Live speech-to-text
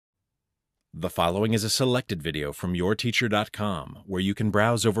The following is a selected video from yourteacher.com, where you can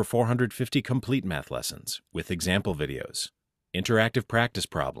browse over 450 complete math lessons with example videos, interactive practice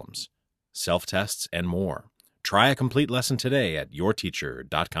problems, self-tests, and more. Try a complete lesson today at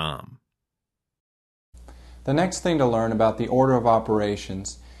yourteacher.com. The next thing to learn about the order of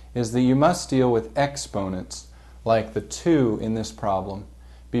operations is that you must deal with exponents, like the 2 in this problem,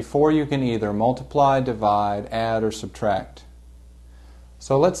 before you can either multiply, divide, add, or subtract.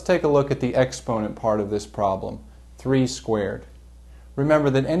 So let's take a look at the exponent part of this problem, 3 squared.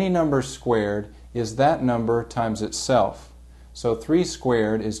 Remember that any number squared is that number times itself. So 3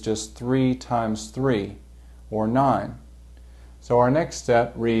 squared is just 3 times 3, or 9. So our next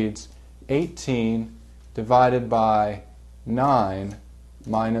step reads 18 divided by 9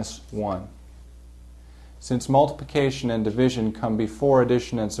 minus 1. Since multiplication and division come before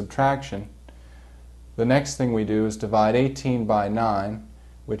addition and subtraction, the next thing we do is divide 18 by 9,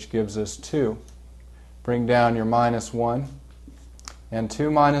 which gives us 2. Bring down your minus 1, and 2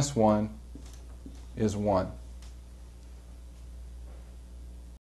 minus 1 is 1.